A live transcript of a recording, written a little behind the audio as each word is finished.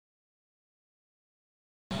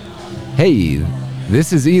Hey,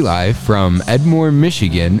 this is Eli from Edmore,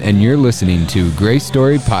 Michigan, and you're listening to Grace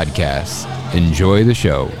Story Podcast. Enjoy the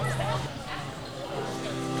show.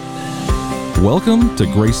 Welcome to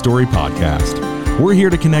Grace Story Podcast. We're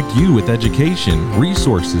here to connect you with education,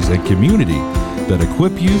 resources, and community that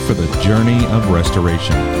equip you for the journey of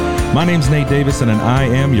restoration. My name's Nate Davison, and I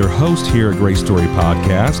am your host here at Grace Story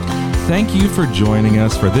Podcast. Thank you for joining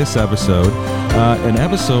us for this episode, an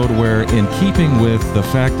episode where, in keeping with the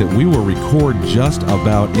fact that we will record just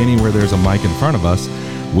about anywhere there's a mic in front of us,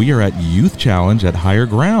 we are at Youth Challenge at Higher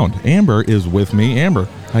Ground. Amber is with me. Amber,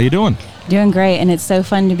 how you doing? Doing great, and it's so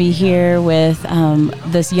fun to be here with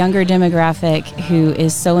this younger demographic who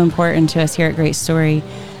is so important to us here at Grace Story.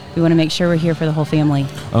 We want to make sure we're here for the whole family.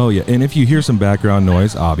 Oh yeah, and if you hear some background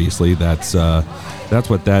noise, obviously that's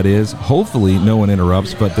what that is. Hopefully no one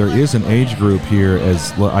interrupts, but there is an age group here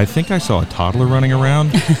as well. I think I saw a toddler running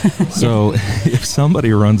around. So if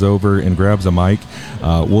somebody runs over and grabs a mic,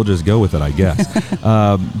 we'll just go with it, I guess.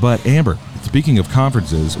 But Amber, speaking of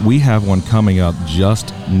conferences, we have one coming up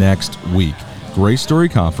just next week. Grace Story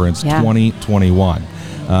Conference 2021.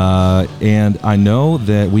 And I know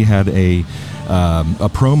that we had a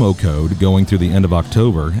promo code going through the end of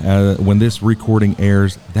October. When this recording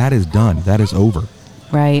airs, that is done. That is over.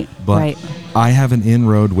 Right. But I have an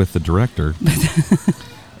inroad with the director,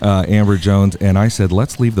 Amber Jones, and I said,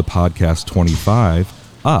 let's leave the podcast 25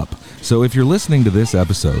 up. So if you're listening to this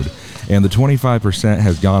episode and the 25%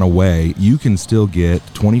 has gone away, you can still get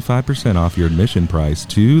 25% off your admission price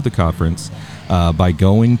to the conference by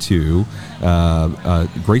going to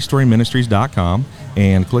GraceStoryMinistries.com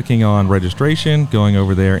and clicking on registration, going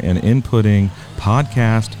over there and inputting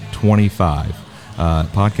podcast 25.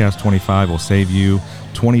 Podcast 25 will save you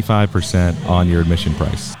 25% on your admission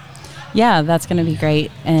price. Yeah, that's going to be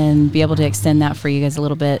great, and be able to extend that for you guys a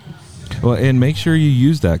little bit. Well, and make sure you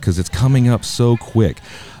use that because it's coming up so quick.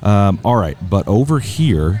 All right, but over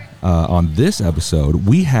here on this episode,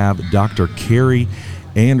 we have Dr. Carrie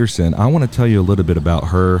Anderson. I want to tell you a little bit about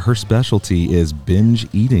her. Her specialty is binge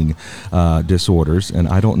eating disorders, and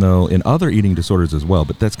I don't know, in other eating disorders as well,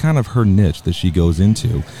 but that's kind of her niche that she goes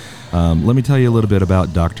into. Let me tell you a little bit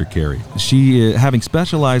about Dr. Carrie. She, having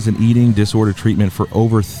specialized in eating disorder treatment for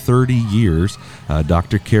over 30 years,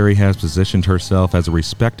 Dr. Carrie has positioned herself as a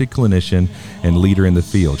respected clinician and leader in the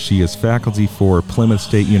field. She is faculty for Plymouth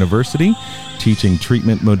State University, teaching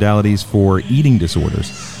treatment modalities for eating disorders.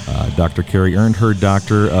 Dr. Carrie earned her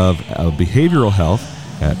Doctor of Behavioral Health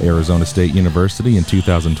at Arizona State University in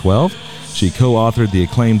 2012. She co-authored the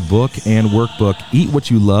acclaimed book and workbook, Eat What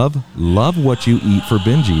You Love, Love What You Eat for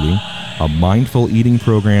Binge Eating, a mindful eating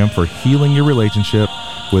program for healing your relationship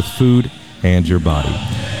with food and your body.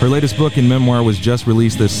 Her latest book and memoir was just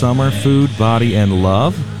released this summer, Food, Body, and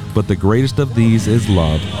Love, but the greatest of these is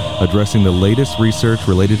Love, addressing the latest research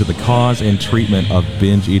related to the cause and treatment of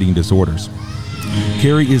binge eating disorders.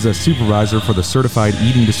 Carrie is a supervisor for the Certified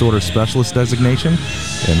Eating Disorder Specialist designation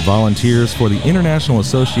and volunteers for the International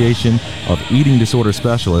Association of Eating Disorder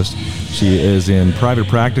Specialists. She is in private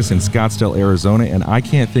practice in Scottsdale, Arizona, and I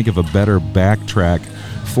can't think of a better backtrack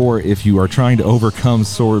for if you are trying to overcome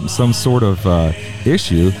some sort of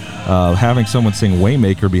issue, having someone sing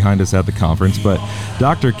Waymaker behind us at the conference. But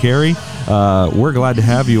Dr. Carrie, we're glad to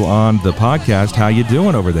have you on the podcast. How you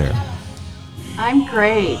doing over there? I'm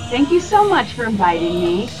great. Thank you so much for inviting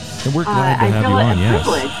me. And we're glad to have you on, yes.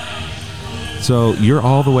 Privilege. So you're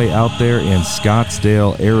all the way out there in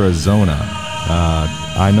Scottsdale, Arizona.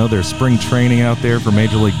 I know there's spring training out there for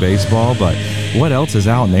Major League Baseball, but what else is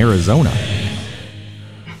out in Arizona?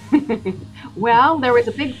 Well, there was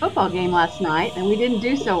a big football game last night, and we didn't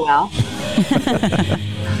do so well.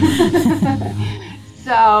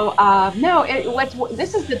 So,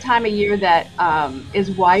 this is the time of year that is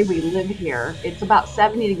why we live here. It's about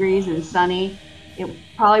 70 degrees and sunny. It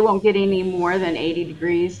probably won't get any more than 80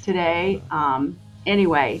 degrees today.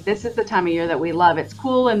 Anyway, this is the time of year that we love. It's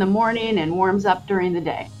cool in the morning and warms up during the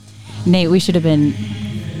day. Nate, we should have been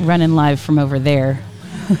running live from over there.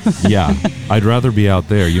 Yeah, I'd rather be out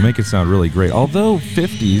there. You make it sound really great. Although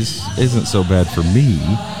 50s isn't so bad for me.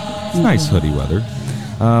 It's nice hoodie weather.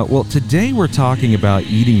 Well, today we're talking about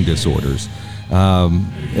eating disorders,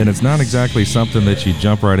 and it's not exactly something that you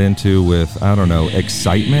jump right into with, I don't know,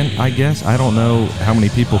 excitement, I guess. I don't know how many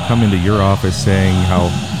people come into your office saying how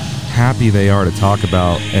happy they are to talk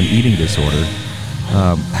about an eating disorder.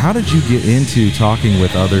 How did you get into talking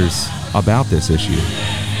with others about this issue?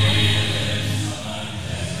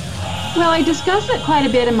 Well, I discuss it quite a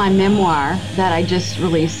bit in my memoir that I just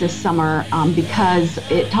released this summer because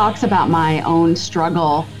it talks about my own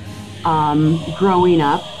struggle growing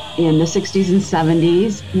up in the 60s and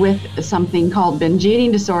 70s with something called binge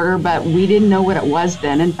eating disorder, but we didn't know what it was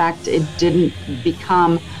then. In fact, it didn't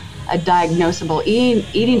become a diagnosable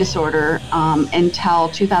eating disorder until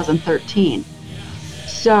 2013.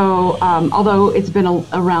 So, although it's been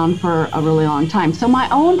around for a really long time. So my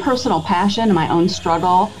own personal passion and my own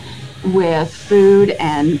struggle with food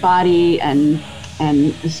and body and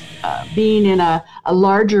being in a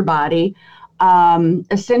larger body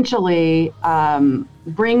essentially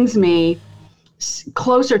brings me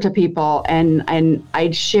closer to people, and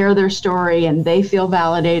I share their story and they feel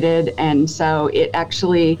validated. And so it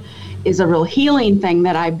actually is a real healing thing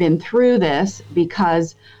that I've been through this,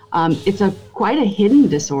 because it's quite a hidden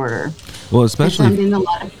disorder. Well, especially it's something a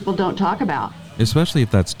lot of people don't talk about. Especially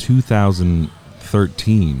if that's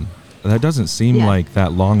 2013. That doesn't seem like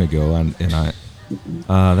that long ago, and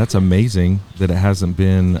that's amazing that it hasn't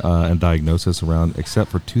been a diagnosis around except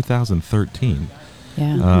for 2013.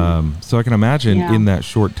 Yeah. So I can imagine in that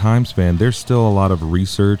short time span, there's still a lot of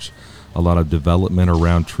research, a lot of development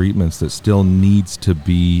around treatments that still needs to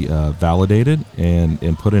be validated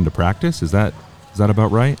and put into practice. Is that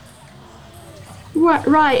about right?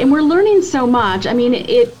 Right, and we're learning so much. I mean,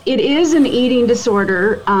 it is an eating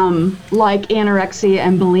disorder like anorexia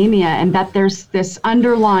and bulimia, and that there's this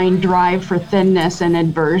underlying drive for thinness and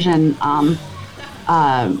aversion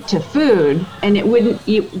to food, and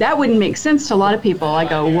that wouldn't make sense to a lot of people. I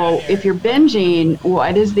go, well, if you're binging,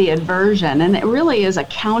 what is the aversion? And it really is a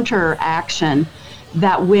counteraction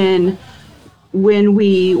that when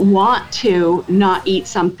we want to not eat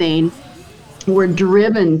something, we're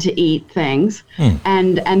driven to eat things.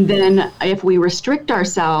 And then if we restrict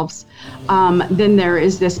ourselves, then there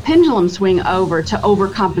is this pendulum swing over to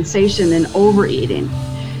overcompensation and overeating.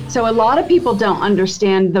 So a lot of people don't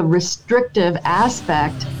understand the restrictive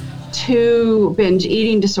aspect to binge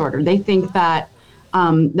eating disorder. They think that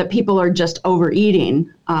that people are just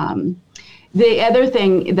overeating. The other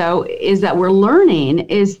thing, though, is that we're learning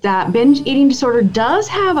is that binge eating disorder does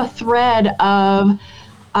have a thread of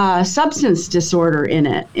substance disorder in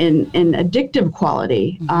it, in addictive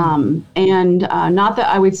quality. And not that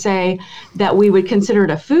I would say that we would consider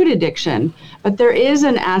it a food addiction, but there is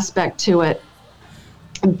an aspect to it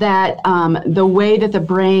that the way that the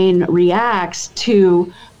brain reacts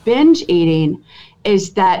to binge eating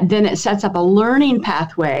is that then it sets up a learning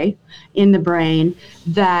pathway in the brain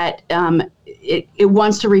that it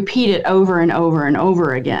wants to repeat it over and over and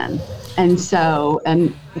over again. So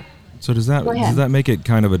does that make it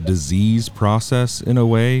kind of a disease process in a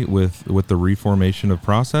way with the reformation of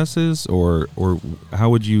processes, or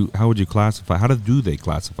how would you classify? How do they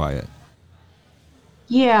classify it?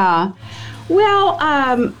 Yeah,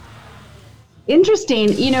 well, interesting.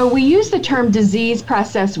 We use the term disease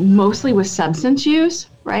process mostly with substance use,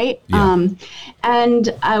 right? Yeah.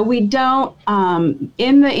 And we don't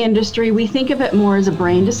in the industry we think of it more as a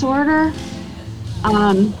brain disorder.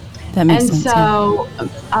 That makes sense. So,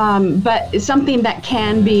 but it's something that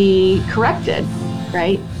can be corrected,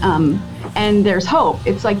 right? And there's hope.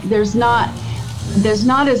 It's like there's not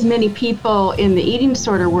as many people in the eating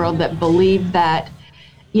disorder world that believe that,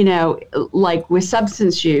 like with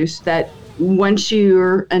substance use, that once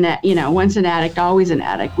you're once an addict, always an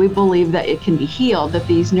addict. We believe that it can be healed, that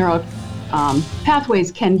these neuro pathways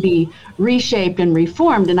can be reshaped and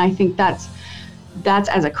reformed, and I think that's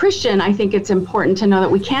as a Christian, I think it's important to know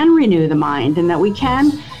that we can renew the mind, and that we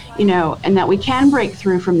can, and that we can break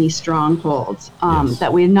through from these strongholds. Yes.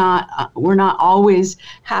 That we're not always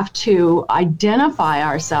have to identify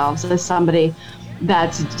ourselves as somebody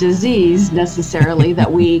that's diseased necessarily.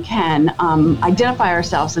 That we can identify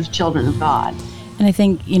ourselves as children of God. And I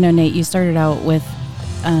think, Nate, you started out with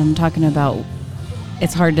talking about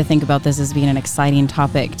it's hard to think about this as being an exciting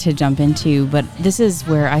topic to jump into, but this is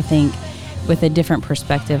where I think, with a different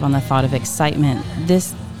perspective on the thought of excitement,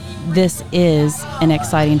 this is an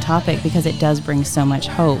exciting topic because it does bring so much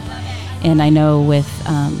hope. And I know with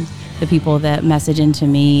the people that message into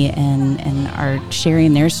me and are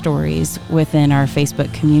sharing their stories within our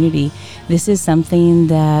Facebook community, this is something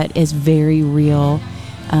that is very real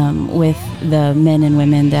with the men and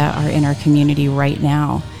women that are in our community right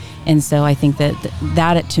now. And so I think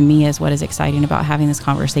that to me is what is exciting about having this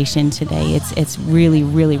conversation today. It's really,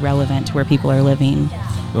 really relevant to where people are living.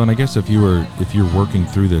 Well, and I guess if you're working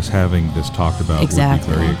through this, having this talked about exactly.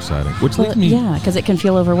 would be very exciting. Which leads me, yeah, because it can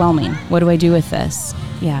feel overwhelming. What do I do with this?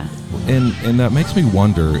 Yeah. And that makes me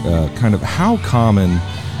wonder, kind of how common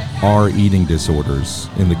are eating disorders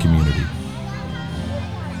in the community?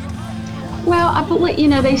 Well, I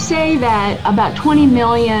believe they say that about 20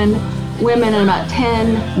 million women and about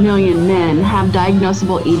 10 million men have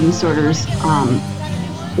diagnosable eating disorders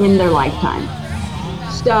in their lifetime.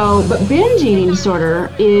 So, but binge eating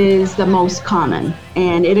disorder is the most common,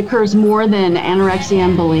 and it occurs more than anorexia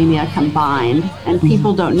and bulimia combined, and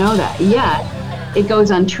people don't know that yet. It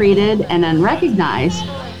goes untreated and unrecognized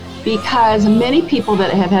because many people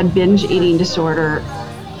that have had binge eating disorder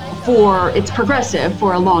it's progressive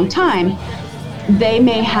for a long time, they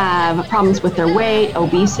may have problems with their weight,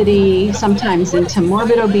 obesity, sometimes into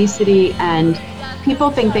morbid obesity, and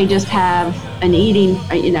people think they just have an eating,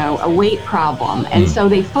 a weight problem. And so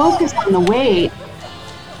they focus on the weight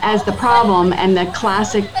as the problem, and the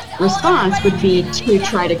classic response would be to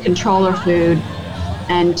try to control their food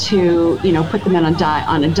and to, put them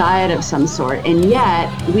on a diet of some sort. And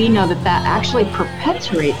yet we know that actually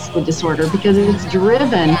perpetuates the disorder because it's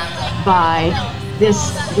driven by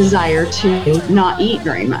this desire to not eat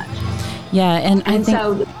very much. Yeah, and I think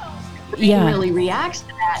so the brain really reacts to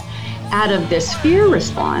that out of this fear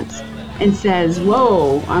response and says,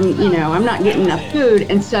 "Whoa, I'm not getting enough food,"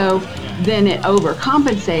 and so then it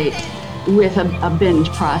overcompensates with a binge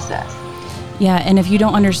process. Yeah, and if you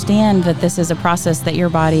don't understand that this is a process that your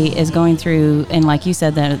body is going through, and like you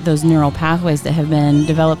said, that those neural pathways that have been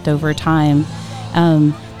developed over time,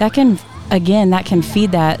 that can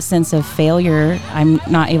feed that sense of failure. I'm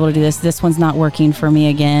not able to do this. This one's not working for me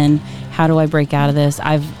again. How do I break out of this?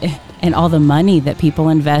 And all the money that people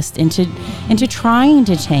invest into trying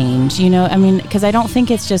to change, because I don't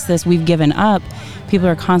think it's just this, we've given up. People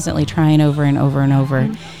are constantly trying over and over and over.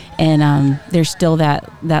 And there's still that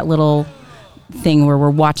little thing where we're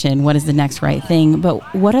watching what is the next right thing.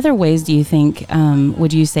 But what other ways do you think,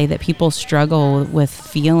 would you say that people struggle with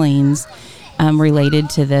feelings related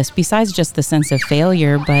to this, besides just the sense of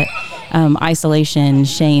failure, but isolation,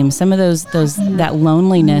 shame, some of that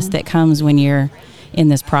loneliness that comes when you're in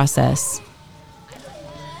this process?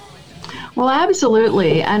 Well,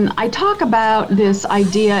 absolutely. And I talk about this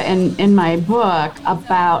idea in my book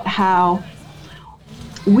about how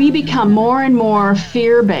we become more and more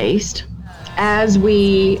fear-based as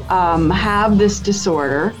we have this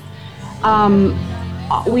disorder.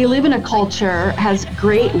 We live in a culture has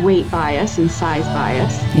great weight bias and size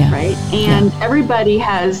bias, right? And everybody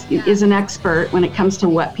is an expert when it comes to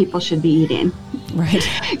what people should be eating. Right.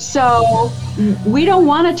 So we don't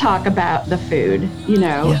want to talk about the food,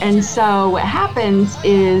 and so what happens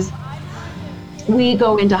is we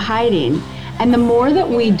go into hiding. And the more that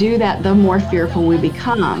we do that, the more fearful we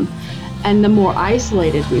become, and the more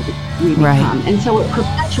isolated we become. Right. And so it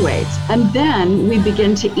perpetuates. And then we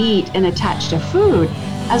begin to eat and attach to food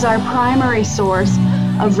as our primary source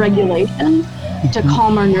of regulation to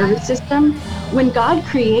calm our nervous system. When God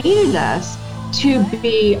created us to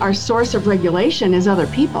be our source of regulation is other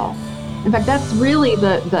people. In fact, that's really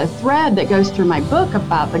the thread that goes through my book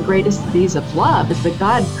about the greatest disease of love, is that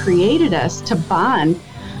God created us to bond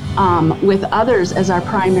with others as our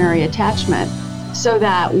primary attachment, so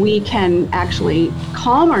that we can actually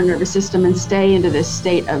calm our nervous system and stay into this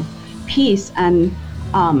state of peace and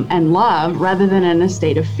love rather than in a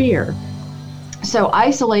state of fear. So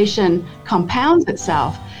isolation compounds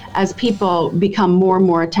itself as people become more and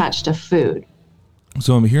more attached to food.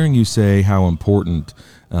 So I'm hearing you say how important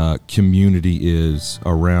community is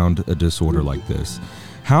around a disorder like this.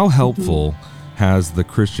 How helpful has the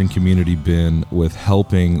Christian community been with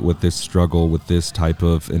helping with this struggle with this type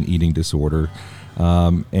of an eating disorder?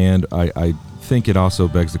 And I think it also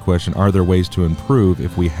begs the question, are there ways to improve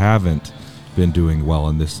if we haven't been doing well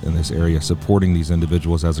in this area, supporting these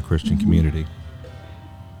individuals as a Christian community?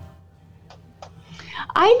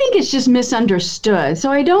 I think it's just misunderstood.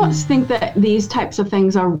 So I don't think that these types of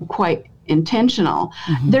things are quite intentional.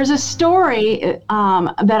 There's a story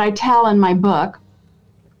that I tell in my book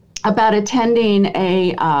about attending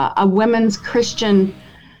a women's Christian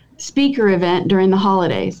speaker event during the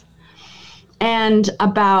holidays. And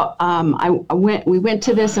about we went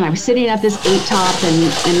to this, and I was sitting at this 8-top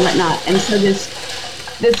and whatnot. And so this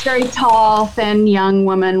very tall, thin young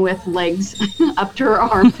woman with legs up to her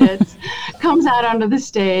armpits comes out onto the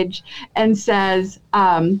stage and says,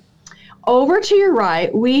 over to your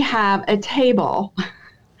right, we have a table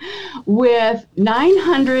with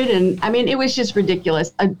 900, and I mean, it was just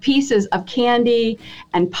ridiculous, pieces of candy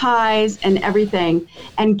and pies and everything.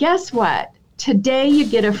 And guess what? Today you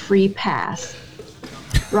get a free pass,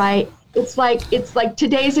 right? It's like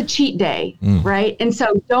today's a cheat day, right? And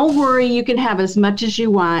so don't worry, you can have as much as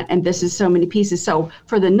you want, and this is so many pieces. So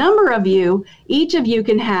for the number of you, each of you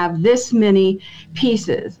can have this many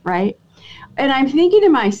pieces, right? And I'm thinking to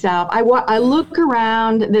myself, I look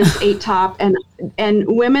around this 8-top and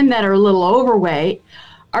women that are a little overweight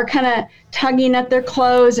are kind of tugging at their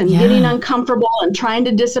clothes and getting uncomfortable and trying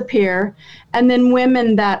to disappear. And then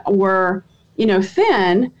women that were,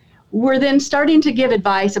 thin were then starting to give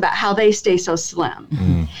advice about how they stay so slim.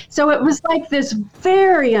 Mm. So it was like this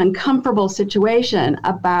very uncomfortable situation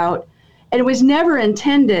and it was never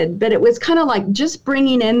intended, but it was kind of like just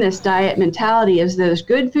bringing in this diet mentality as there's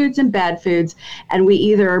good foods and bad foods, and we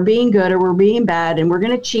either are being good or we're being bad, and we're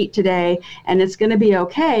going to cheat today, and it's going to be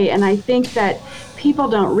okay. And I think that people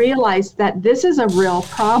don't realize that this is a real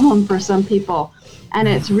problem for some people, and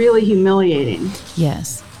it's really humiliating.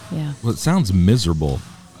 Yes. Yeah. Well, it sounds miserable.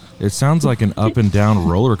 It sounds like an up and down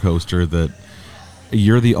roller coaster that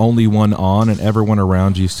you're the only one on, and everyone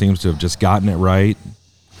around you seems to have just gotten it right.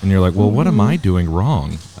 And you're like, well, what am I doing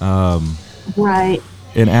wrong? Right.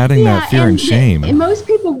 And adding that fear and shame. And most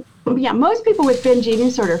people with binge eating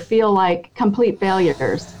disorder feel like complete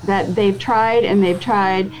failures, that they've tried,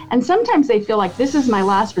 and sometimes they feel like this is my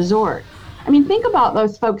last resort. I mean, think about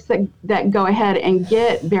those folks that go ahead and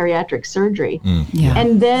get bariatric surgery,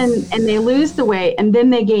 and they lose the weight, and then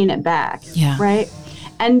they gain it back, right?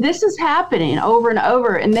 And this is happening over and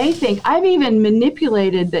over, and they think, I've even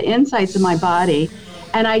manipulated the insides of my body,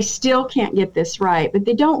 and I still can't get this right. But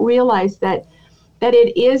they don't realize that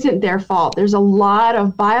it isn't their fault. There's a lot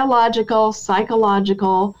of biological,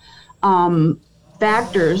 psychological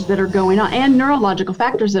factors that are going on, and neurological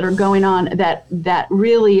factors that are going on, that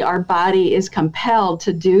really our body is compelled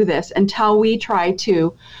to do this until we try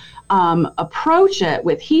to approach it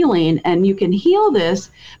with healing. And you can heal this,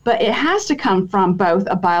 but it has to come from both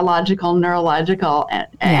a biological, neurological,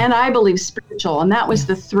 and I believe spiritual. And that was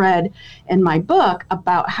the thread in my book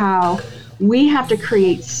about how we have to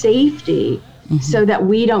create safety so that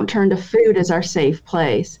we don't turn to food as our safe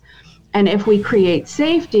place. And if we create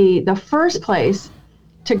safety, the first place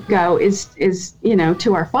to go is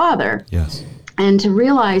to our Father. Yes. And to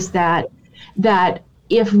realize that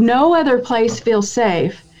if no other place feels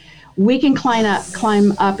safe, we can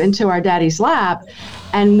climb up into our Daddy's lap,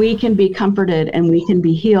 and we can be comforted, and we can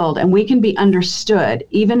be healed, and we can be understood,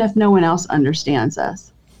 even if no one else understands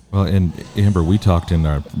us. Well, and Amber, we talked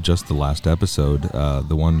in just the last episode,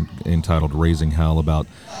 the one entitled Raising Hell, about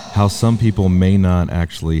how some people may not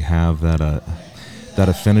actually have that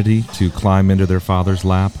affinity to climb into their Father's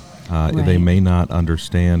lap. Right. They may not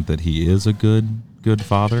understand that He is a good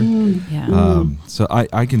Father. So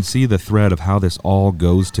I can see the thread of how this all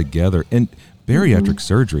goes together. And bariatric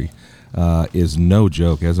surgery is no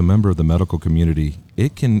joke. As a member of the medical community,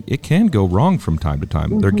 it can go wrong from time to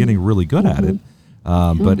time. They're getting really good at it.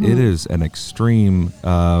 But it is an extreme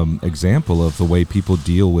example of the way people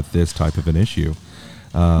deal with this type of an issue.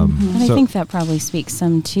 And I think that probably speaks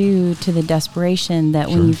some to the desperation that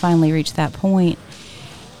when you finally reach that point,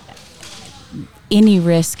 any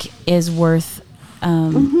risk is worth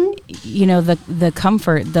the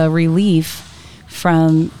comfort, the relief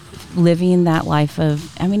from living that life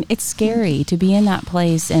of, it's scary to be in that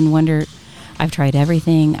place and wonder, I've tried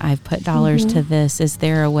everything, I've put dollars to this, is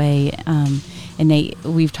there a way? And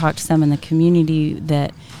we've talked some in the community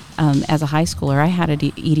that as a high schooler, I had an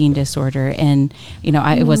eating disorder, and,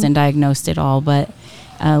 I wasn't diagnosed at all, but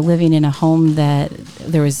living in a home that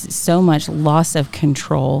there was so much loss of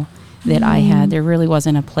control that I had, there really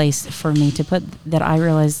wasn't a place for me to put that. I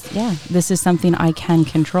realized, this is something I can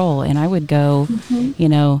control. And I would go,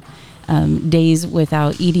 days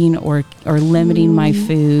without eating or limiting my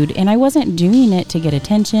food. And I wasn't doing it to get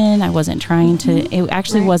attention. I wasn't trying to, it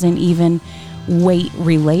actually wasn't even weight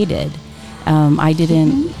related. I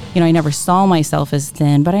didn't, I never saw myself as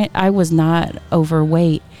thin, but I was not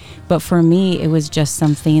overweight. But for me, it was just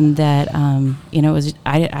something that, it was,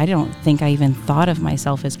 I don't think I even thought of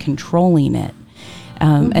myself as controlling it,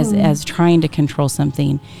 as trying to control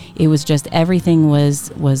something. It was just everything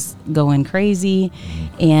was going crazy.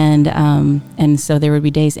 And so there would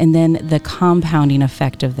be days, and then the compounding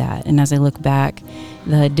effect of that. And as I look back,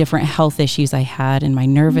 the different health issues I had in my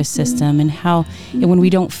nervous system, and how when we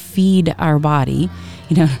don't feed our body,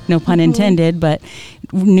 no pun intended, but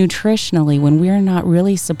nutritionally, when we're not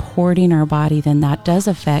really supporting our body, then that does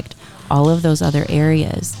affect all of those other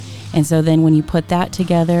areas. And so then when you put that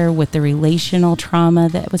together with the relational trauma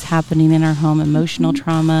that was happening in our home, emotional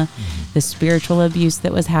trauma, the spiritual abuse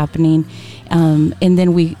that was happening, and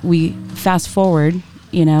then we fast forward,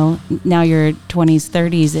 now you're 20s,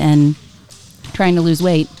 30s and trying to lose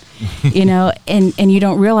weight, and you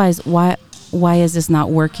don't realize why is this not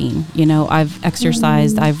working? I've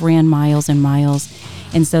exercised, I've ran miles and miles.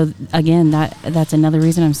 And so again, that's another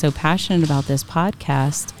reason I'm so passionate about this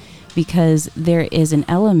podcast, because there is an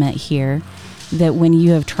element here that when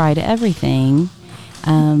you have tried everything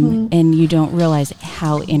and you don't realize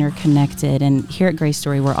how interconnected. And here at Grace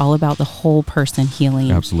Story, we're all about the whole person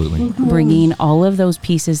healing. Absolutely. Bringing all of those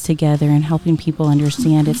pieces together and helping people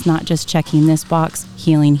understand it's not just checking this box,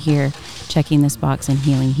 healing here, checking this box and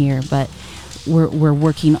healing here, but we're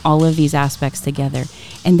working all of these aspects together.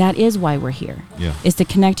 And that is why we're here, is to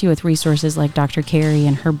connect you with resources like Dr. Carrie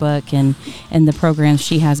and her book and the programs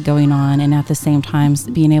she has going on, and at the same time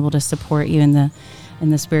being able to support you in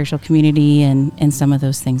the spiritual community and some of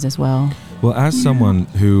those things as well. Well, as someone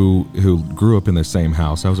who grew up in the same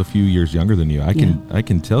house, I was a few years younger than you. I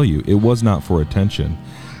can tell you it was not for attention,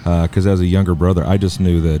 because as a younger brother, I just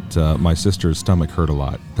knew that my sister's stomach hurt a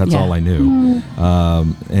lot. That's all I knew.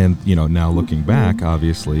 And now looking back,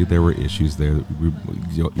 obviously there were issues there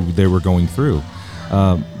that they were going through.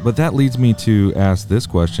 But that leads me to ask this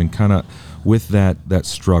question, kind of with that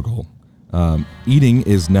struggle. Eating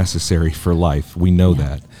is necessary for life. We know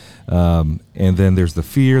that. And then there's the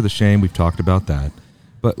fear, the shame. We've talked about that.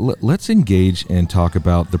 But let's engage and talk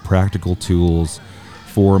about the practical tools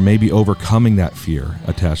for maybe overcoming that fear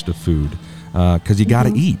attached to food. Because you got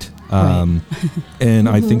to eat. And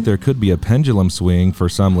I think there could be a pendulum swing for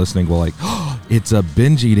some listening. Well, like, it's a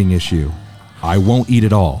binge eating issue. I won't eat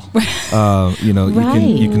at all.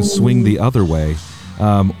 You can swing the other way.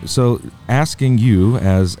 So asking you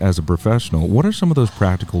as a professional, what are some of those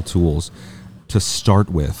practical tools to start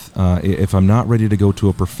with? If I'm not ready to go to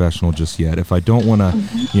a professional just yet, if I don't want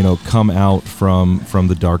to, come out from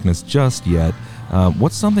the darkness just yet,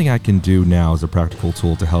 what's something I can do now as a practical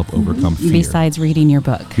tool to help overcome fear? Besides reading your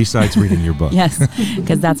book. Yes,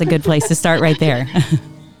 because that's a good place to start right there.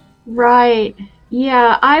 Right.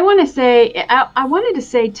 Yeah, I wanted to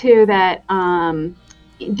say too that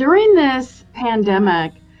during this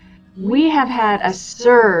pandemic, we have had a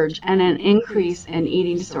surge and an increase in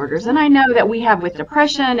eating disorders. And I know that we have with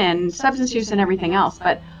depression and substance use and everything else,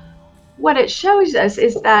 but what it shows us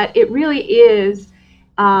is that it really is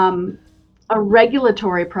a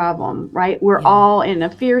regulatory problem, right? We're all in a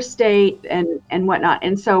fear state and whatnot.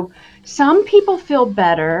 And so some people feel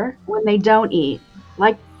better when they don't eat,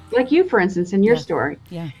 like you, for instance, in your story.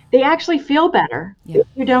 Yeah. They actually feel better if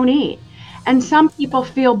you don't eat. And some people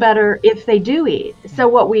feel better if they do eat. So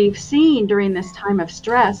what we've seen during this time of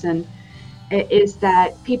stress is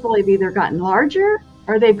that people have either gotten larger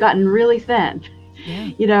or they've gotten really thin.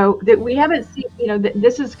 Yeah. That we haven't seen,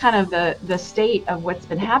 this is kind of the state of what's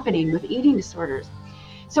been happening with eating disorders.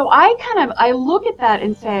 So I look at that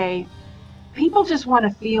and say, people just want to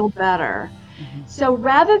feel better. Mm-hmm. So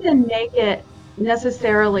rather than make it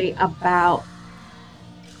necessarily about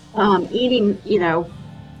eating,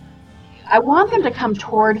 I want them to come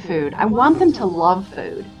toward food. I want them to love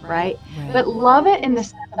food, right? But love it in the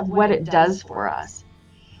sense of what it does for us,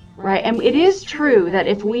 right? And it is true that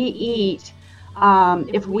if we eat,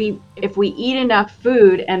 if we eat enough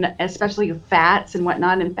food, and especially fats and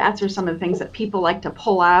whatnot, and fats are some of the things that people like to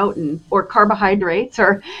pull out, or carbohydrates,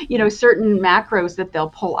 or certain macros that they'll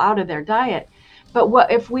pull out of their diet. But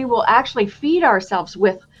what if we will actually feed ourselves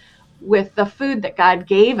with the food that God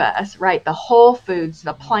gave us, right? The whole foods,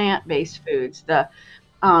 the plant-based foods, the,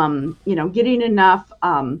 getting enough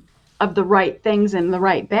of the right things in the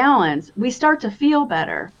right balance, we start to feel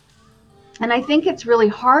better. And I think it's really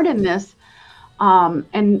hard in this,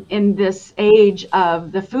 in this age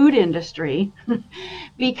of the food industry,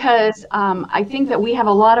 because I think that we have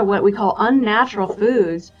a lot of what we call unnatural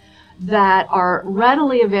foods that are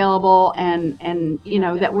readily available and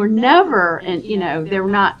that were never, and they're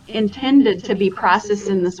not intended to be processed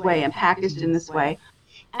in this way and packaged in this way.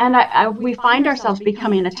 And we find ourselves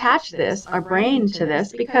becoming attached to our brain to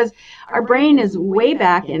this, because our brain is way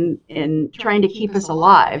back in trying to keep us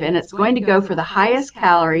alive, and it's going to go for the highest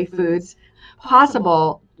calorie foods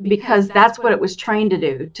possible, because that's what it was trained to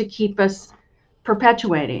do, to keep us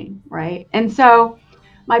perpetuating, right? And so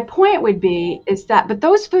my point would be but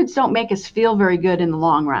those foods don't make us feel very good in the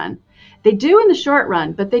long run. They do in the short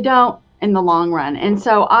run, but they don't in the long run. And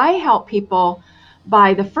so I help people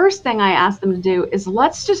by the first thing I ask them to do is,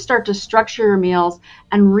 let's just start to structure your meals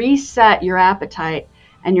and reset your appetite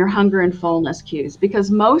and your hunger and fullness cues.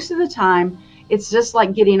 Because most of the time, it's just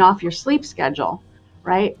like getting off your sleep schedule,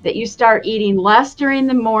 right? That you start eating less during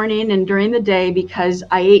the morning and during the day because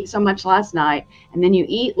I ate so much last night, and then you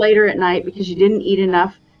eat later at night because you didn't eat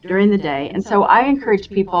enough during the day. And so I encourage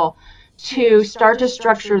people to start to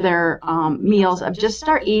structure their meals of just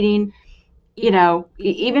start eating,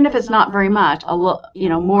 even if it's not very much,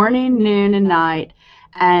 morning, noon, and night,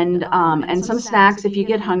 and some snacks if you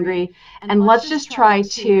get hungry. And let's just try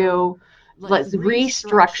to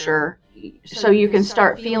restructure so you can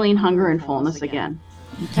start feeling hunger and fullness again.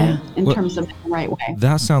 Yeah. in Well, terms of the right way.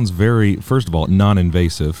 That sounds very, first of all,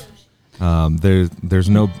 non-invasive. There's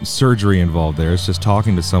no surgery involved there. It's just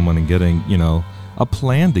talking to someone and getting, a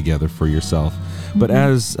plan together for yourself. But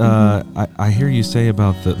as I hear you say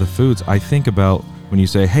about the foods, I think about when you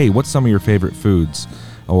say, hey, what's some of your favorite foods?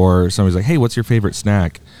 Or somebody's like, hey, what's your favorite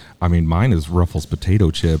snack? I mean, mine is Ruffles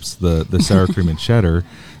potato chips, the sour cream and cheddar,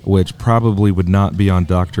 which probably would not be on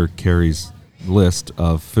Dr. Carey's list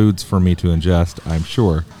of foods for me to ingest, I'm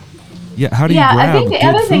sure. Yeah, how do you grab I think the good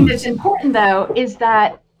other thing foods? that's important though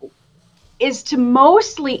is to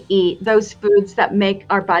mostly eat those foods that make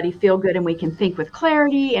our body feel good and we can think with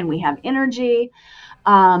clarity and we have energy.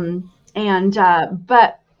 But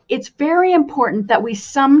it's very important that we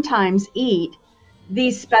sometimes eat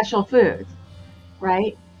these special foods,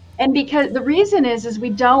 right? And because the reason is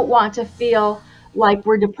we don't want to feel like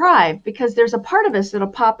we're deprived, because there's a part of us that'll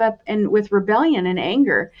pop up and with rebellion and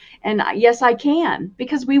anger. And yes, I can,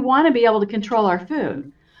 because we want to be able to control our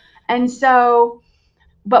food. And so,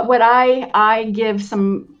 but what I give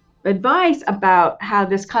some advice about how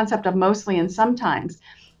this concept of mostly and sometimes,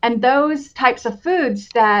 and those types of foods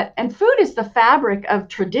and food is the fabric of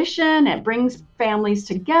tradition. It brings families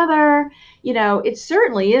together. It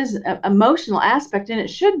certainly is an emotional aspect, and it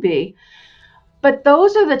should be. But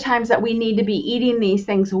those are the times that we need to be eating these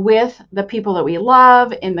things with the people that we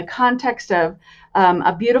love in the context of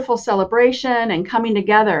a beautiful celebration and coming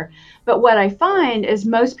together. But what I find is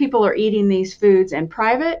most people are eating these foods in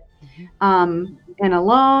private and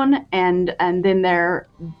alone, and then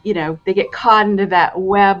they get caught into that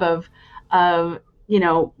web of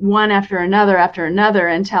one after another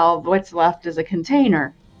until what's left is a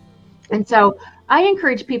container. And so I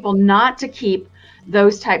encourage people not to keep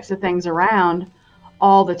those types of things around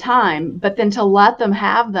all the time, but then to let them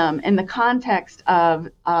have them in the context of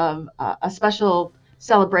a special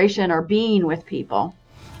celebration or being with people.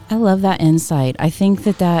 I love that insight. I think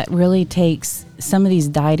that really takes some of these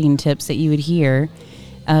dieting tips that you would hear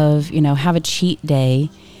of, have a cheat day,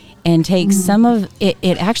 and takes some of it.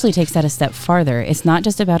 It actually takes that a step farther. It's not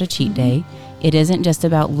just about a cheat day. It isn't just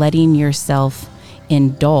about letting yourself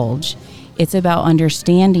indulge. It's about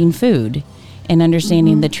understanding food and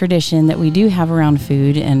understanding the tradition that we do have around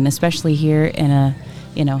food, and especially here in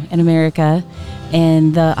America,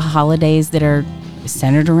 and the holidays that are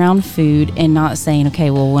centered around food, and not saying,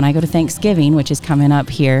 okay, well, when I go to Thanksgiving, which is coming up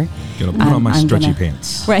here, Gonna put on my stretchy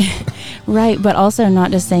pants. Right. But also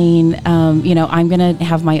not just saying, I'm going to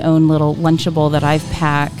have my own little Lunchable that I've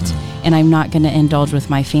packed, and I'm not going to indulge with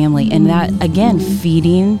my family. And that, again,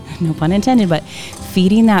 feeding, no pun intended, but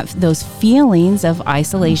feeding those feelings of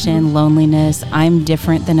isolation, loneliness, I'm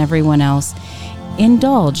different than everyone else.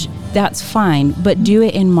 Indulge, that's fine, but do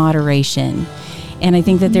it in moderation. And I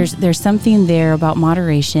think that there's something there about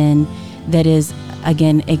moderation that is,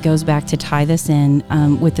 again, it goes back to tie this in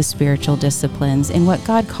with the spiritual disciplines and what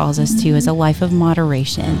God calls us to as a life of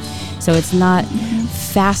moderation. So it's not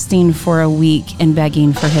fasting for a week and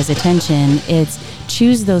begging for his attention. It's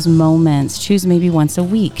choose those moments, choose maybe once a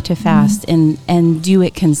week to fast and do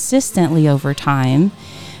it consistently over time,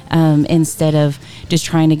 instead of just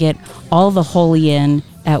trying to get all the holy in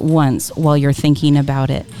at once while you're thinking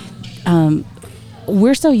about it.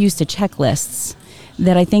 We're so used to checklists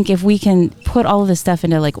that I think if we can put all of this stuff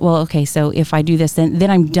into so if I do this, then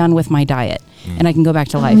I'm done with my diet and I can go back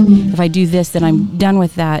to life. If I do this, then I'm done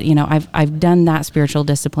with that. I've done that spiritual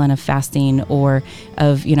discipline of fasting, or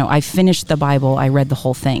of, I finished the Bible, I read the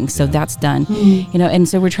whole thing, so that's done. And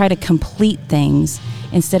so we try to complete things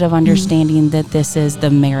instead of understanding that this is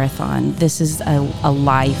the marathon. This is a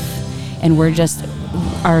life, and we're just,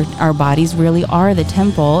 our bodies really are the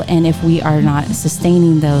temple, and if we are not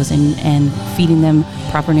sustaining those and feeding them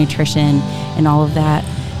proper nutrition and all of that,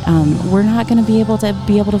 we're not going to be able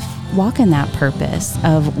to walk in that purpose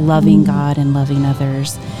of loving God and loving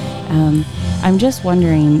others. I'm just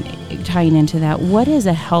wondering, tying into that, what is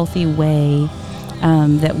a healthy way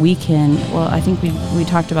that we can, well, I think we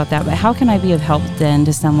talked about that, but how can I be of help then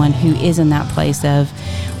to someone who is in that place of,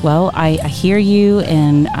 well, I hear you,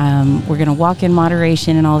 and we're going to walk in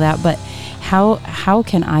moderation and all that, but how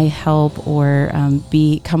can I help or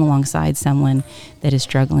come alongside someone that is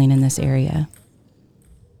struggling in this area?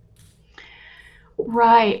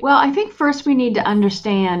 Right. Well, I think first we need to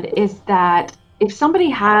understand is that if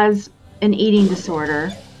somebody has an eating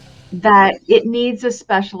disorder, that it needs a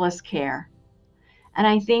specialist care. And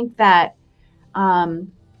I think that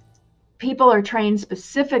people are trained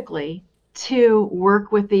specifically to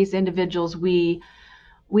work with these individuals. We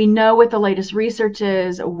know what the latest research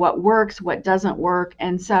is, what works, what doesn't work.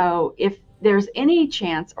 And so if there's any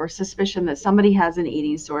chance or suspicion that somebody has an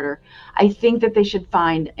eating disorder, I think that they should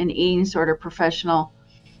find an eating disorder professional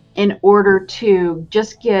in order to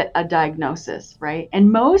just get a diagnosis, right?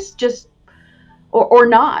 And most just, or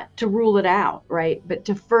not to rule it out, right? But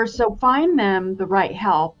to first, so find them the right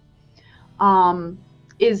help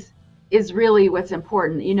is really what's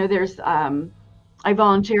important. You know, there's, I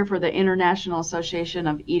volunteer for the International Association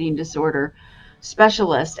of Eating Disorder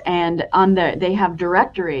Specialists, and they have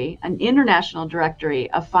an international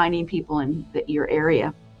directory of finding people in your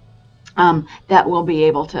area that will be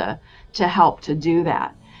able to help to do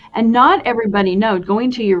that. And not everybody knows.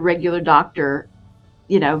 Going to your regular doctor,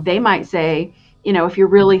 you know, they might say, you know, if you're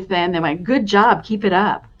really thin, they might, good job, keep it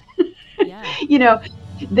up. Yeah. You know,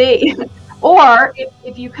 or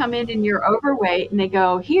if you come in and you're overweight and they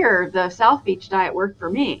go, here, the South Beach diet worked for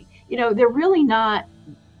me. You know, they're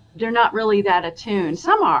not really that attuned.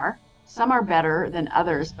 Some are better than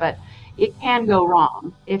others, but it can go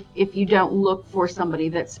wrong if you don't look for somebody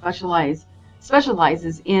that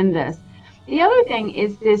specializes in this. The other thing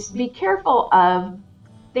is this: be careful of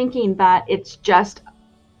thinking that it's just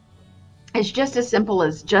as simple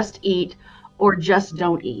as just eat or just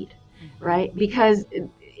don't eat, right? Because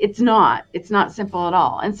it's not simple at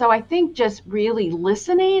all. And so I think just really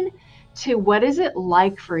listening to what is it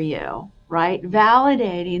like for you, right?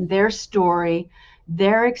 Validating their story,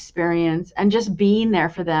 their experience, and just being there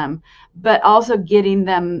for them, but also getting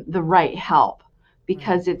them the right help,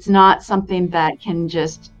 because it's not something that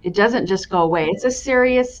it doesn't just go away. It's a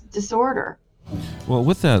serious disorder. Well,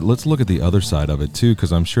 with that, let's look at the other side of it too,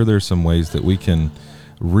 because I'm sure there's some ways that we can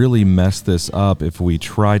really mess this up if we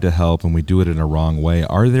try to help and we do it in a wrong way.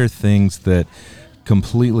 Are there things that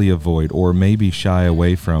completely avoid or maybe shy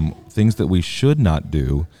away from, things that we should not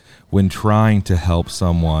do when trying to help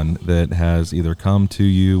someone that has either come to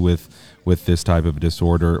you with this type of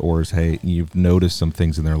disorder, or hey, you've noticed some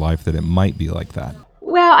things in their life that it might be like that?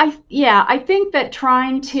 Well, I think that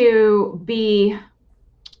trying to be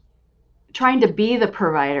the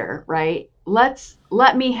provider, right?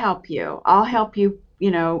 Let me help you. I'll help you,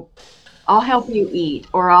 you know, I'll help you eat,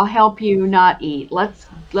 or I'll help you not eat.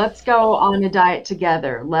 Let's go on a diet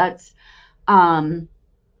together. Let's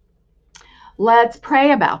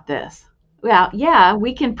pray about this. Well, yeah,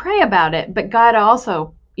 we can pray about it, but God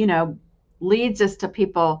also, you know, leads us to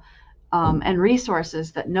people and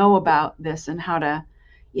resources that know about this and how to,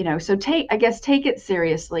 you know, so take it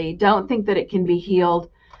seriously. Don't think that it can be healed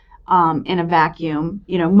in a vacuum.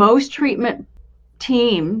 You know, most treatment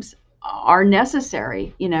teams are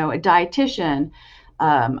necessary. You know, a dietitian,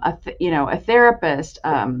 a therapist,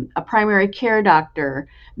 a primary care doctor,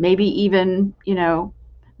 maybe even, you know,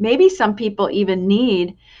 maybe some people even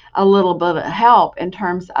need a little bit of help in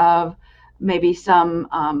terms of maybe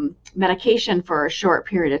some medication for a short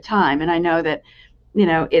period of time. And I know that, you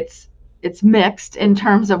know, it's mixed in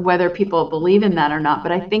terms of whether people believe in that or not,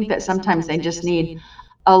 but I think that sometimes they just need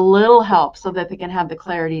a little help so that they can have the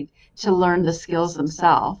clarity to learn the skills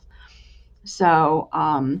themselves. So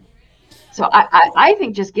I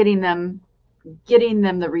think just getting them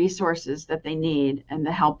the resources that they need and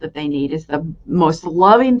the help that they need is the most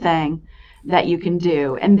loving thing that you can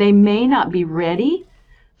do. And they may not be ready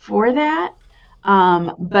for that,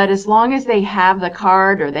 but as long as they have the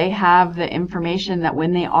card or they have the information that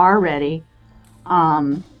when they are ready,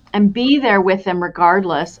 and be there with them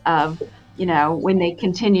regardless of, you know, when they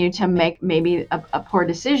continue to make maybe a poor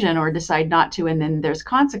decision or decide not to, and then there's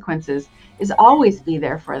consequences, is always be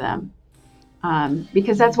there for them.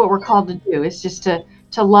 Because that's what we're called to do, is just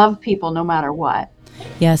to love people no matter what.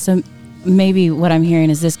 Yeah, so maybe what I'm hearing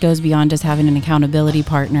is this goes beyond just having an accountability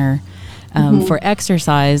partner for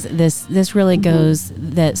exercise. This really goes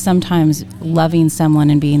that sometimes loving someone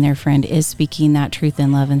and being their friend is speaking that truth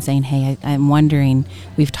in love and saying, hey, I'm wondering,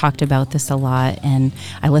 we've talked about this a lot, and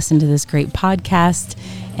I listened to this great podcast,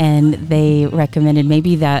 and they recommended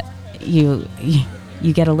maybe that you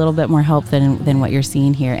get a little bit more help than what you're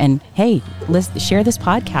seeing here. And hey, let's share this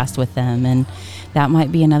podcast with them, and that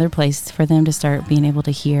might be another place for them to start being able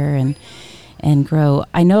to hear and grow.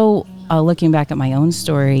 I know, looking back at my own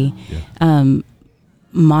story,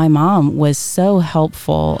 my mom was so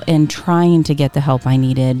helpful in trying to get the help I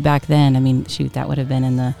needed back then. I mean, shoot, that would have been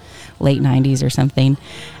in the late 90s or something.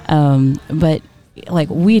 But like,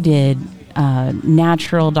 we did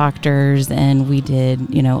natural doctors, and we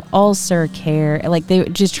did, you know, ulcer care. Like, they were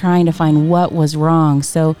just trying to find what was wrong.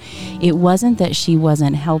 So it wasn't that she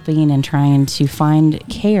wasn't helping and trying to find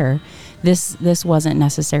care. This wasn't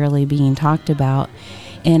necessarily being talked about.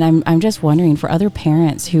 And I'm just wondering, for other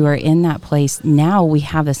parents who are in that place now, we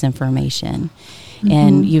have this information,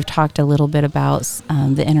 And you've talked a little bit about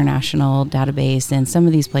the international database and some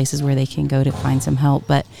of these places where they can go to find some help.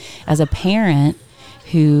 But as a parent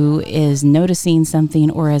who is noticing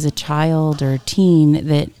something, or as a child or teen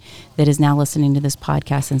that is now listening to this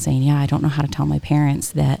podcast and saying, yeah, I don't know how to tell my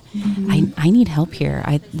parents that I need help here.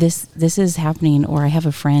 This is happening, or I have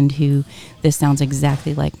a friend who this sounds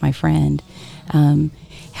exactly like my friend.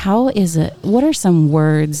 What are some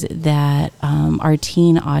words that our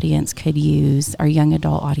teen audience could use, our young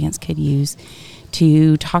adult audience could use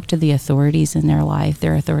to talk to the authorities in their life,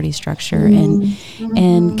 their authority structure,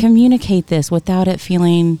 and communicate this without it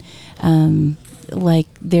feeling like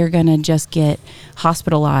they're going to just get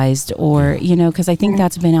hospitalized, or, because I think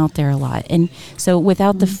that's been out there a lot. And so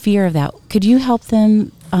without the fear of that, could you help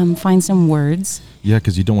them find some words? Yeah,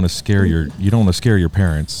 because you don't want to scare your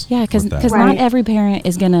parents. Yeah, because not every parent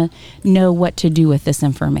is going to know what to do with this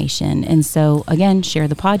information. And so, again, share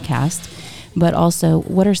the podcast, but also,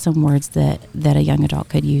 what are some words that a young adult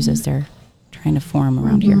could use as they're trying to form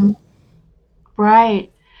around here?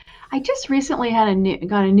 Right. I just recently got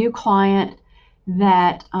a new client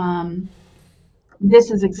that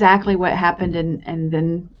this is exactly what happened, and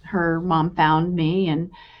then her mom found me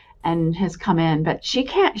and has come in, but she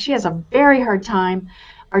has a very hard time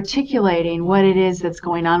articulating what it is that's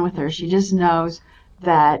going on with her. She just knows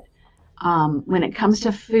that when it comes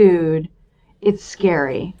to food, it's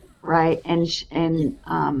scary, right? And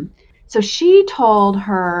so she told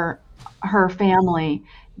her family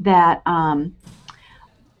that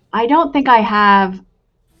I don't think I have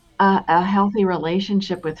a healthy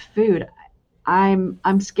relationship with food.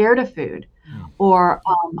 I'm scared of food, or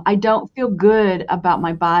I don't feel good about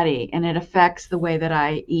my body, and it affects the way that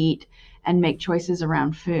I eat and make choices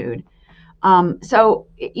around food. So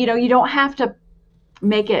you don't have to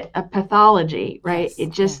make it a pathology, right?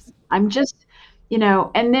 I'm just,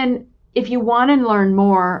 and then if you want to learn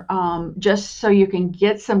more, just so you can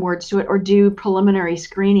get some words to it or do preliminary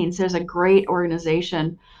screenings, there's a great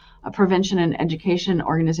organization, a prevention and education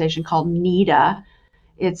organization called NEDA.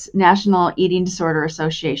 It's National Eating Disorder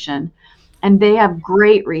Association. And they have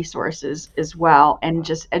great resources as well, and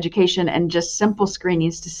just education and just simple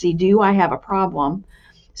screenings to see, do I have a problem?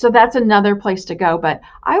 So that's another place to go. But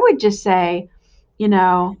I would just say,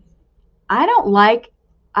 I don't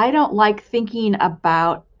like thinking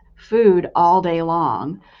about food all day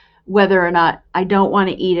long, whether or not I don't want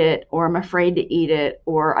to eat it, or I'm afraid to eat it,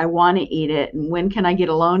 or I want to eat it, and when can I get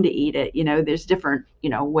alone to eat it? There's different,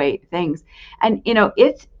 things. And,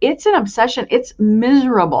 it's an obsession. It's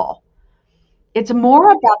miserable. It's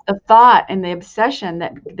more about the thought and the obsession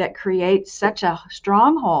that creates such a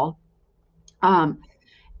stronghold. And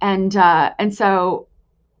so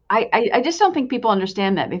I just don't think people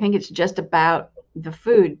understand that. They think it's just about the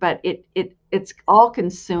food, but it's all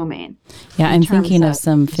consuming. Yeah, I'm thinking of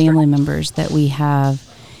some family members that we have,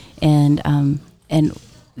 and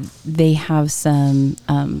they have some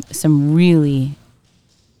really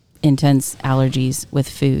intense allergies with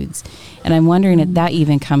foods. And I'm wondering if that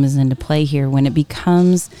even comes into play here when it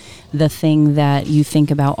becomes the thing that you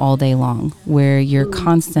think about all day long, where you're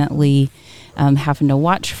constantly having to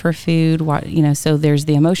watch for food, so there's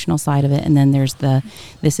the emotional side of it, and then there's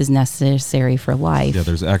this is necessary for life. Yeah,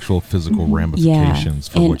 there's actual physical ramifications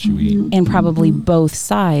for what you eat. And probably both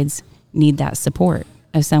sides need that support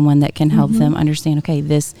of someone that can help them understand, okay,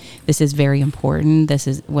 this is very important. This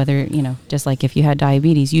is whether, just like if you had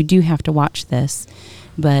diabetes, you do have to watch this.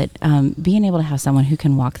 But being able to have someone who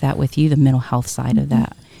can walk that with you, the mental health side of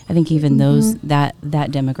that, I think even that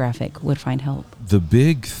demographic would find help. The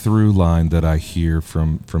big through line that I hear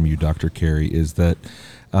from you, Dr. Carey, is that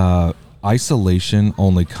isolation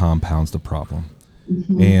only compounds the problem.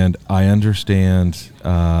 And I understand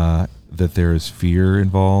that there is fear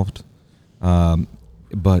involved,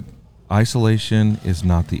 but isolation is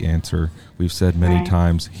not the answer. We've said many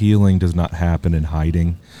times, healing does not happen in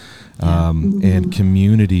hiding. And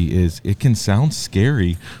community it can sound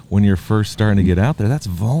scary when you're first starting to get out there. That's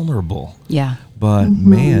vulnerable. Yeah. But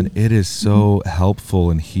man, it is so helpful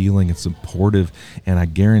and healing and supportive. And I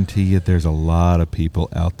guarantee you there's a lot of people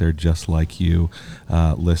out there just like you,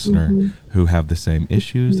 listener, who have the same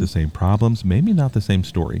issues, the same problems, maybe not the same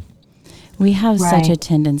story. We have such a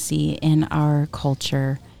tendency in our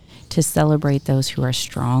culture to celebrate those who are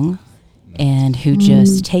strong and who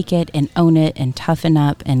just take it and own it and toughen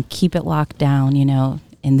up and keep it locked down,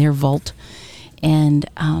 in their vault. And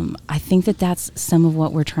I think that's some of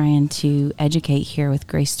what we're trying to educate here with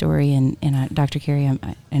Grace Story and Dr. Carey,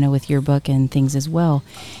 I know with your book and things as well,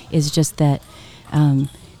 is just that,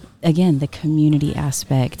 again, the community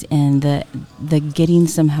aspect and the getting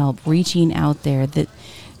some help, reaching out there, that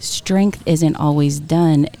strength isn't always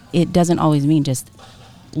done. It doesn't always mean just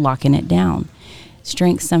locking it down.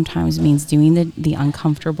 Strength sometimes means doing the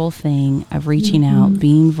uncomfortable thing of reaching out,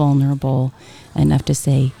 being vulnerable enough to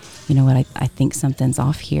say, you know what, I think something's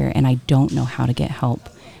off here and I don't know how to get help,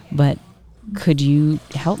 but could you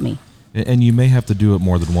help me? And you may have to do it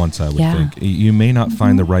more than once, I would think. You may not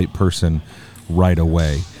find the right person right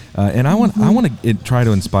away. And I want to try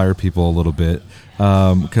to inspire people a little bit,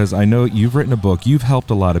 because I know you've written a book, you've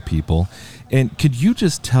helped a lot of people. And could you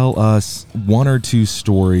just tell us one or two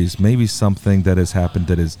stories, maybe something that has happened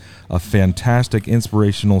that is a fantastic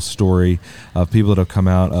inspirational story of people that have come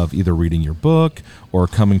out of either reading your book or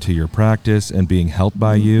coming to your practice and being helped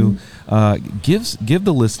by you? Give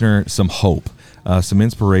the listener some hope, some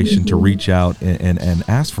inspiration to reach out and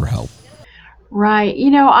ask for help. Right.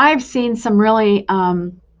 You know, I've seen some really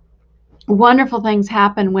wonderful things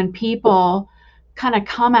happen when people kind of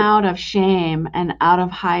come out of shame and out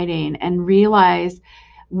of hiding and realize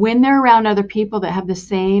when they're around other people that have the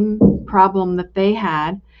same problem that they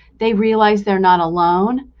had, they realize they're not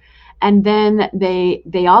alone. And then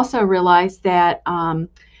they also realize that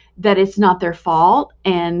that it's not their fault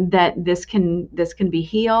and that this can be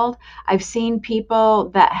healed. I've seen people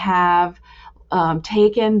that have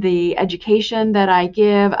taken the education that I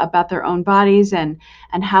give about their own bodies and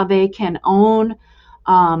how they can own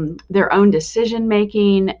their own decision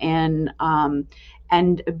making and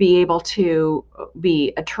be able to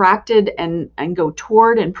be attracted and go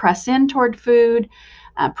toward and press in toward food,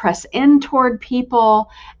 press in toward people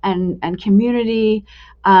and community,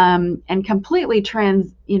 and completely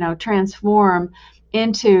transform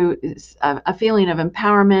into a feeling of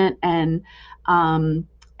empowerment and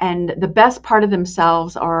the best part of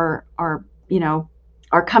themselves are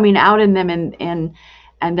coming out in them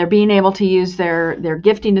and they're being able to use their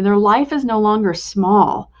gifting, and their life is no longer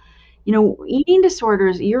small. You know, eating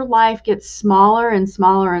disorders, your life gets smaller and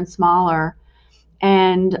smaller and smaller.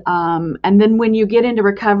 And then when you get into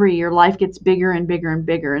recovery, your life gets bigger and bigger and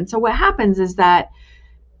bigger. And so what happens is that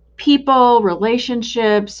people,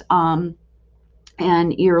 relationships,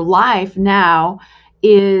 and your life now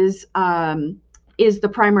is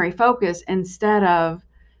the primary focus instead of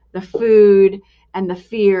the food and the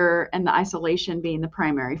fear and the isolation being the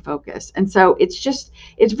primary focus. And so it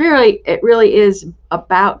really is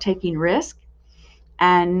about taking risk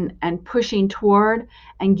and pushing toward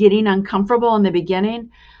and getting uncomfortable in the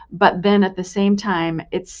beginning. But then at the same time,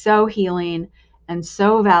 it's so healing and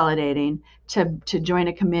so validating to join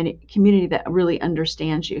a community that really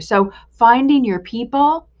understands you. So finding your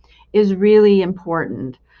people is really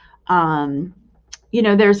important.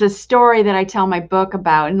 There's a story that I tell my book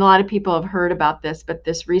about, and a lot of people have heard about this, but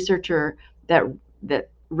this researcher that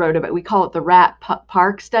wrote about, we call it the Rat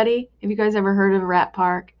Park study. Have you guys ever heard of Rat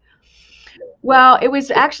Park? Well, it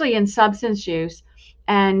was actually in substance use.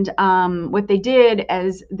 And what they did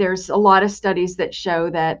is there's a lot of studies that show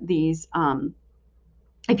that these,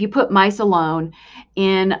 if you put mice alone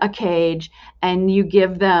in a cage and you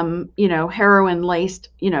give them, heroin laced,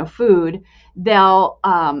 food,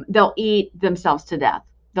 they'll eat themselves to death.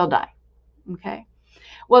 They'll die. Okay.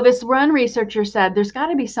 Well, this one researcher said there's got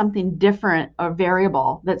to be something different or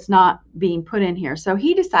variable that's not being put in here. So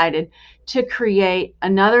he decided to create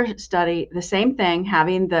another study, the same thing,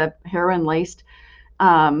 having the heroin laced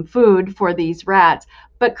food for these rats,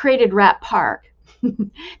 but created Rat Park.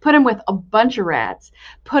 Put them with a bunch of rats,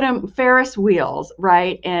 put them Ferris wheels,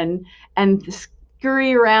 right? And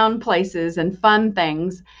scurry around places and fun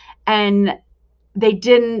things. And they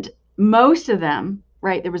didn't, most of them,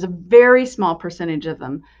 right? There was a very small percentage of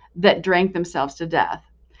them that drank themselves to death.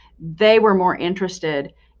 They were more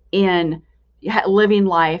interested in living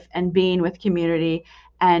life and being with community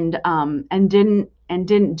and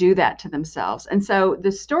didn't do that to themselves. And so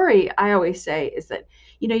the story I always say is that,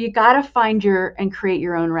 you got to find and create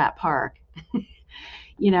your own Rat Park,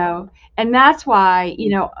 and that's why,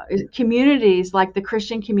 communities like the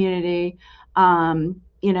Christian community,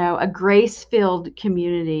 a grace-filled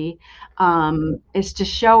community, is to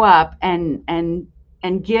show up and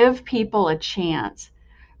give people a chance.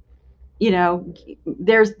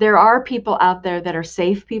 There are people out there that are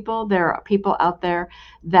safe people. There are people out there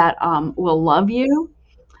that will love you.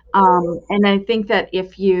 And I think that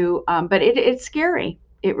if you, but it's scary.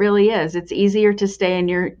 It really is. It's easier to stay in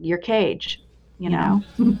your cage, know?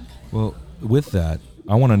 Well, with that,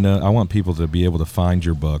 I want people to be able to find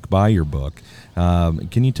your book, buy your book.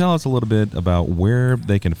 Can you tell us a little bit about where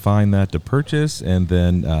they can find that to purchase, and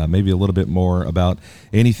then maybe a little bit more about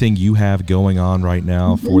anything you have going on right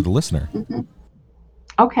now for the listener?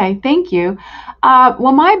 Okay, thank you.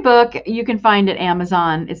 Well, my book you can find at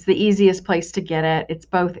Amazon. It's the easiest place to get it. It's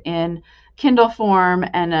both in Kindle form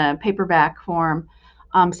and a paperback form.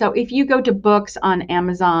 So if you go to books on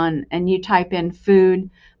Amazon and you type in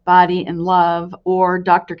Food, Body, and Love or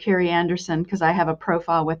Dr. Carrie Anderson, because I have a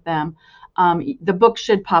profile with them, the book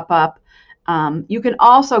should pop up. You can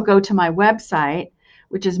also go to my website,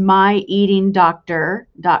 which is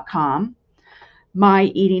myeatingdoctor.com. My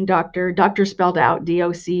Eating Doctor, doctor spelled out,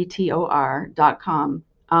 doctor.com.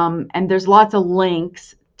 And there's lots of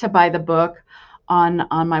links to buy the book on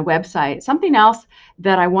my website. Something else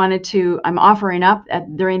that I'm offering up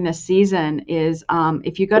during this season is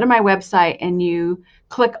if you go to my website and you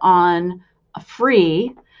click on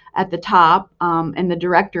free at the top in the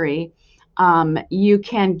directory, you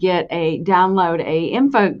can download a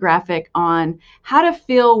infographic on how to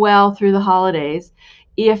feel well through the holidays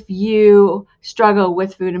if you struggle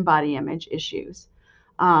with food and body image issues.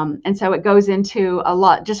 And so it goes into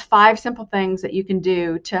just 5 simple things that you can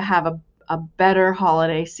do to have a better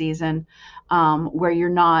holiday season where you're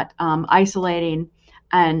not isolating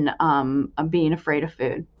and being afraid of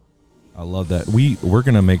food. I love that. We're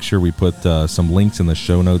going to make sure we put some links in the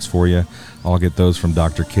show notes for you. I'll get those from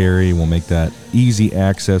Dr. Carrie. We'll make that easy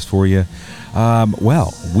access for you.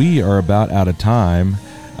 Well, we are about out of time.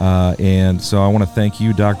 And so I want to thank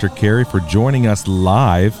you, Dr. Carrie, for joining us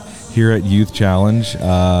live here at Youth Challenge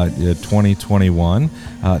 2021.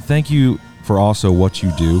 Thank you for also what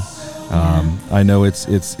you do. I know it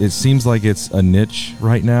seems like it's a niche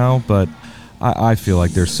right now, but I feel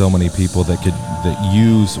like there's so many people that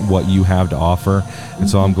use what you have to offer. And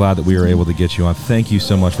so I'm glad that we were able to get you on. Thank you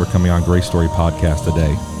so much for coming on Grace Story Podcast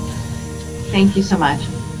today. Thank you so much.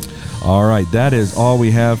 All right, that is all we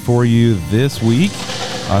have for you this week.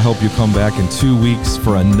 I hope you come back in 2 weeks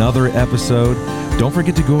for another episode. Don't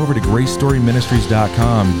forget to go over to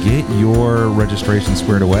GraceStoryMinistries.com. Get your registration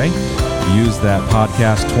squared away. Use that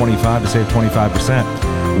podcast 25 to save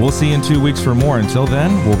 25%. We'll see you in 2 weeks for more. Until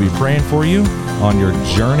then, we'll be praying for you on your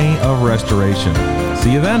journey of restoration.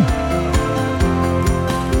 See you then.